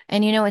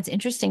 And what's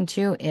interesting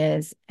too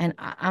is, and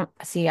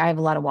see, I have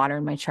a lot of water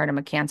in my chart. I'm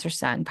a Cancer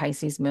sun,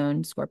 Pisces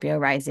moon, Scorpio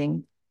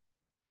rising,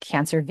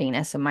 Cancer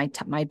Venus. So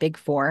my big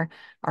four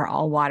are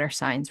all water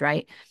signs,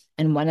 right?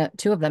 And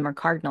two of them are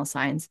cardinal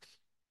signs.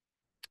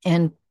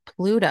 And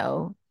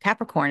Pluto,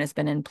 Capricorn has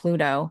been in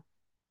Pluto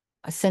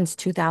since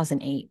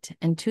 2008.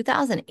 And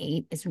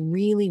 2008 is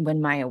really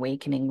when my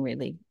awakening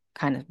really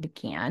kind of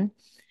began.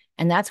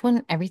 And that's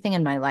when everything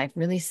in my life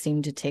really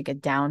seemed to take a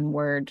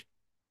downward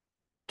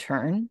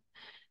turn.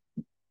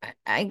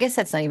 I guess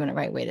that's not even a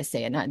right way to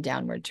say it, not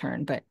downward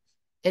turn, but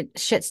it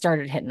shit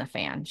started hitting the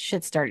fan.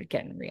 Shit started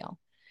getting real.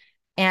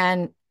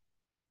 And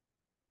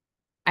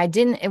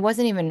it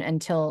wasn't even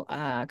until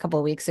a couple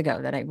of weeks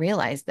ago that I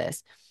realized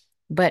this,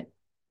 but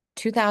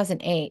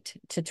 2008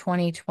 to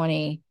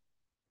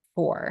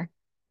 2024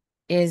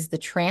 is the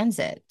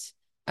transit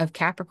of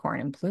Capricorn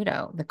and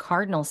Pluto, the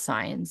cardinal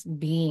signs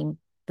being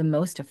the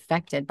most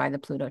affected by the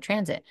Pluto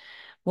transit.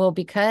 Well,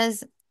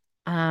 because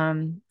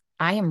I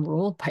am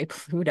ruled by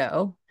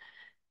Pluto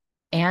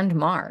and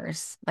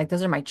Mars, like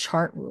those are my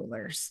chart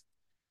rulers,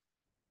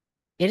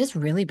 it has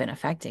really been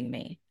affecting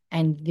me.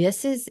 And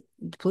this is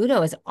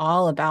Pluto is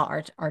all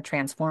about our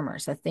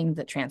transformers, the things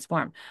that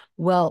transform.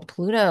 Well,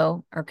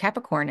 Pluto or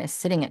Capricorn is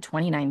sitting at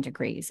 29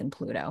 degrees in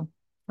Pluto,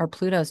 or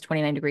Pluto's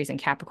 29 degrees in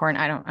Capricorn.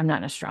 I'm not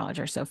an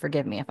astrologer, so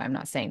forgive me if I'm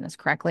not saying this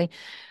correctly,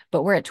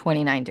 but we're at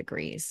 29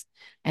 degrees,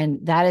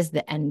 and that is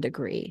the end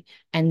degree.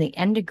 And the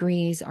end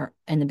degrees are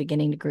and the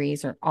beginning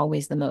degrees are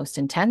always the most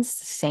intense,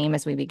 same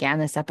as we began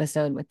this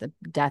episode with the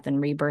death and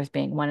rebirth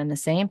being one and the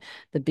same.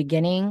 The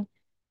beginning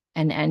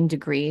and end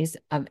degrees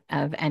of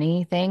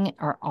anything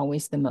are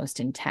always the most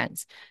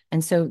intense.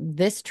 And so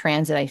this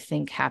transit, I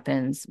think,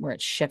 happens where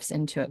it shifts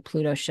into it.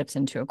 Pluto shifts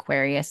into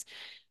Aquarius.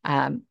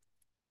 Um,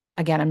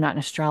 Again, I'm not an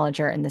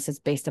astrologer, and this is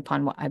based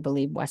upon what I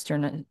believe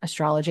Western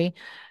astrology.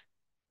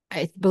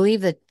 I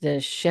believe that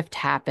the shift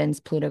happens,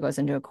 Pluto goes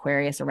into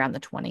Aquarius around the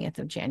 20th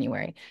of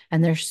January.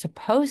 And there's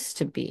supposed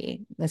to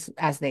be this,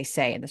 as they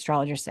say, the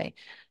astrologers say,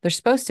 there's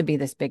supposed to be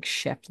this big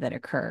shift that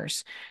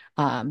occurs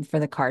for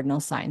the cardinal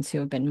signs who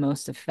have been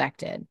most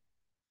affected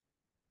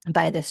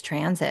by this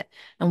transit.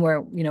 And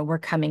we're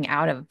coming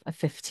out of a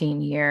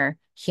 15-year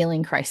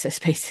healing crisis,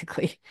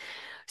 basically.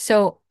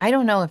 So I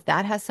don't know if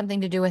that has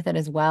something to do with it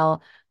as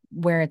well,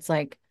 where it's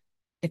like,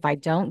 if I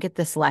don't get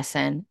this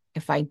lesson,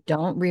 if I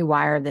don't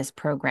rewire this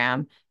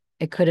program,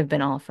 it could have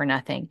been all for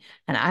nothing.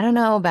 And I don't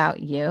know about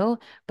you,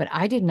 but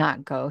I did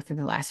not go through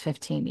the last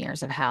 15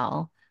 years of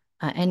hell.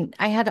 And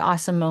I had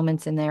awesome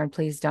moments in there.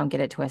 Please don't get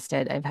it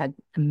twisted. I've had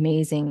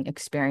amazing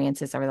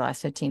experiences over the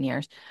last 15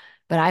 years,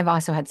 but I've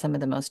also had some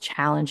of the most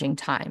challenging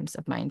times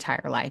of my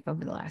entire life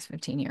over the last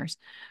 15 years.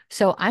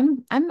 So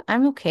I'm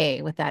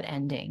okay with that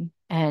ending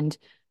and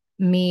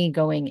me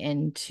going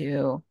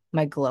into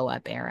my glow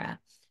up era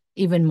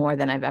even more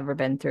than I've ever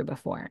been through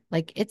before.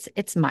 Like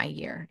it's my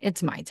year.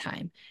 It's my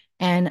time.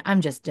 And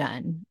I'm just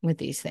done with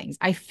these things.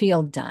 I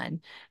feel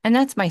done. And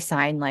that's my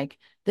sign like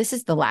this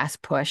is the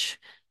last push.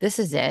 This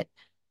is it.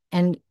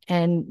 And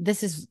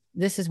this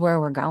is where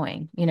we're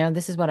going.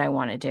 This is what I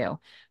want to do.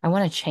 I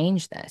want to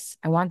change this.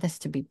 I want this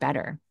to be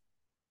better.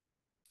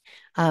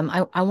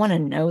 I want to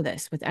know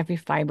this with every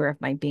fiber of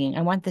my being.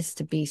 I want this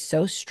to be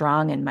so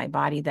strong in my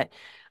body that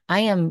I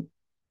am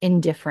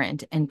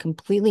indifferent and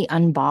completely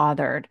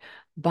unbothered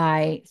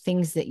by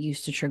things that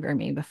used to trigger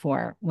me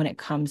before when it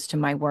comes to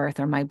my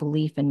worth or my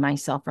belief in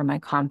myself or my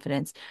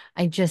confidence.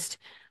 I just,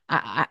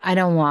 I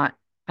don't want,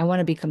 I want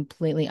to be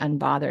completely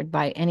unbothered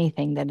by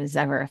anything that has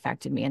ever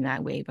affected me in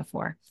that way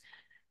before.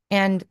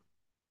 And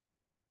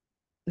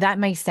that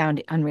may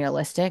sound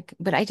unrealistic,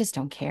 but I just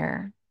don't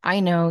care. I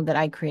know that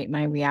I create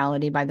my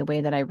reality by the way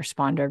that I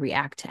respond or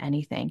react to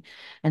anything.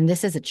 And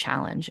this is a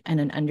challenge and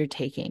an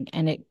undertaking,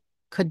 and it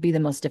could be the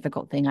most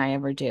difficult thing I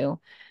ever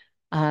do.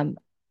 Um,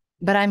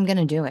 but I'm going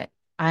to do it.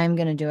 I'm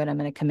going to do it. I'm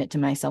going to commit to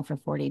myself for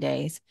 40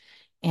 days.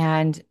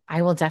 And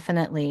I will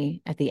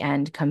definitely, at the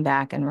end, come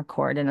back and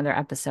record another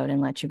episode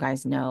and let you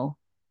guys know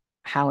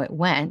how it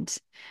went.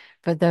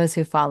 But those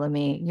who follow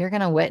me, you're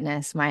going to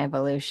witness my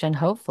evolution.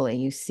 Hopefully,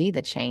 you see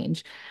the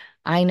change.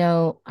 I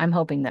know I'm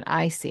hoping that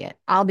I see it.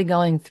 I'll be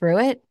going through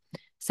it.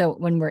 So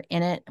when we're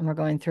in it and we're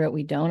going through it,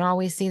 we don't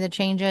always see the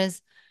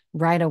changes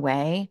right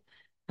away.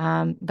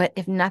 But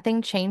if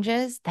nothing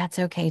changes, that's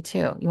okay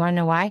too. You want to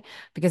know why?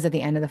 Because at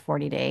the end of the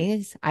 40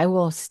 days, I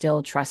will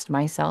still trust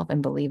myself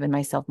and believe in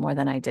myself more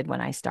than I did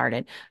when I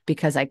started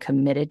because I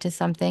committed to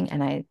something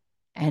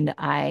and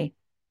I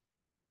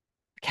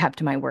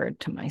kept my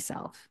word to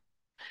myself.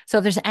 So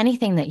if there's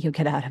anything that you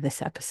get out of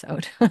this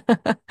episode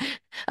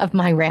of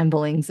my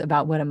ramblings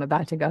about what I'm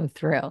about to go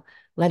through,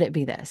 let it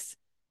be this.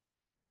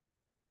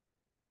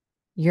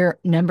 Your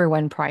number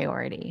one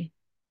priority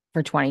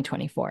for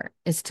 2024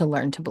 is to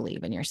learn to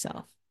believe in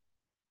yourself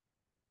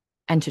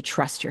and to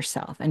trust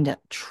yourself and to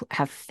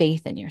have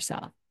faith in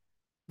yourself.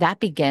 That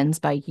begins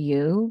by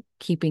you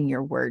keeping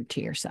your word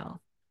to yourself.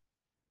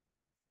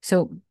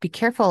 So be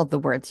careful of the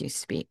words you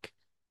speak.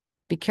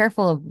 Be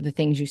careful of the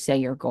things you say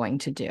you're going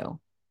to do.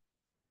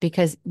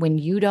 Because when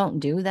you don't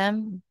do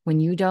them, when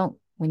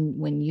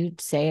you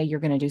say you're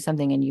going to do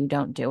something and you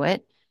don't do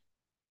it,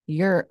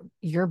 your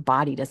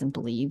body doesn't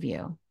believe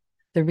you.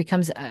 There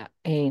becomes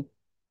a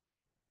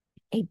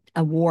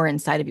war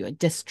inside of you, a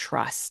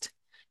distrust.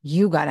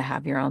 You got to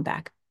have your own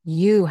back.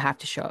 You have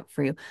to show up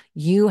for you.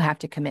 You have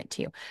to commit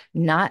to you,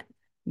 not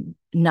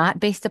not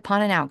based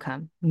upon an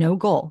outcome, no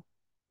goal.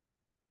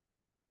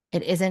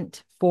 It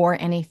isn't for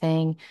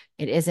anything.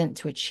 It isn't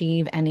to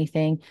achieve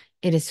anything.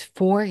 It is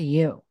for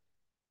you.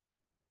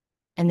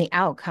 And the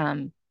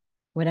outcome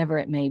whatever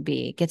it may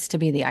be. It gets to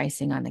be the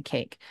icing on the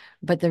cake.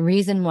 But the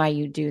reason why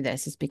you do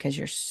this is because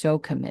you're so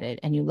committed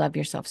and you love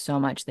yourself so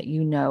much that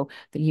you know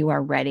that you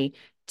are ready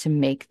to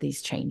make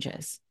these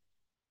changes.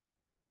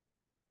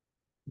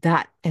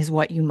 That is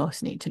what you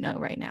most need to know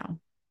right now.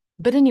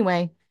 But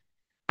anyway,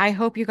 I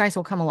hope you guys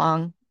will come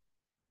along,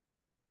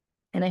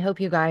 and I hope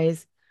you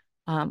guys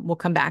will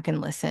come back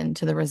and listen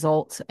to the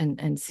results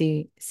and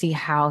see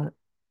how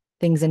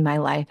things in my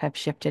life have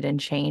shifted and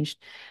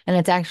changed. And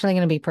it's actually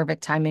going to be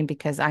perfect timing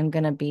because I'm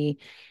going to be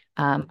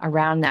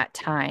around that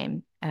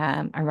time,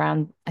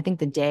 around, I think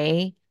the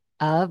day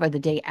of or the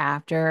day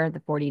after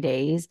the 40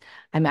 days,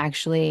 I'm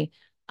actually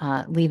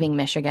leaving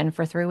Michigan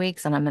for 3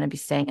 weeks, and I'm going to be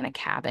staying in a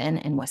cabin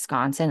in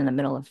Wisconsin in the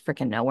middle of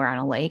freaking nowhere on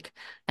a lake.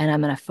 And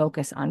I'm going to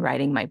focus on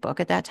writing my book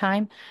at that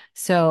time.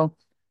 So,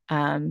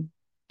 um,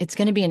 it's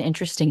going to be an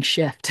interesting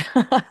shift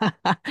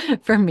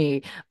for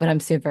me, but I'm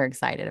super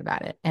excited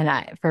about it.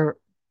 And for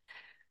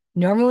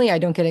normally, I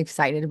don't get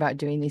excited about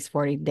doing these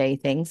 40-day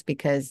things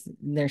because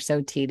they're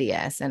so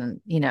tedious. And,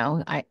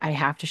 I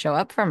have to show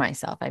up for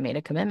myself. I made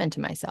a commitment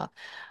to myself.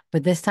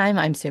 But this time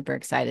I'm super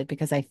excited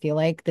because I feel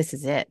like this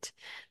is it.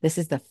 This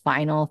is the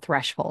final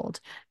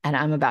threshold, and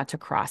I'm about to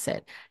cross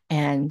it.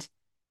 And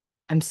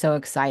I'm so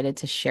excited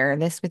to share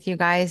this with you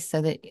guys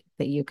so that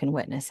you can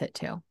witness it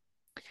too.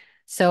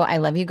 So I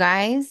love you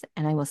guys,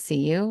 and I will see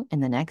you in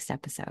the next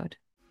episode.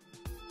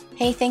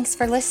 Hey, thanks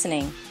for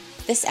listening.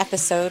 This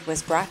episode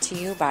was brought to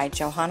you by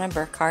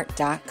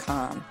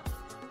JohannaBurkhart.com,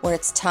 where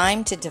it's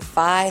time to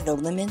defy the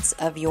limits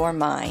of your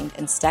mind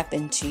and step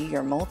into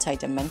your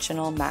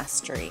multidimensional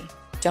mastery.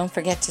 Don't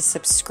forget to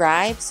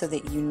subscribe so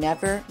that you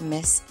never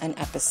miss an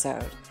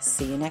episode.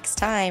 See you next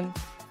time.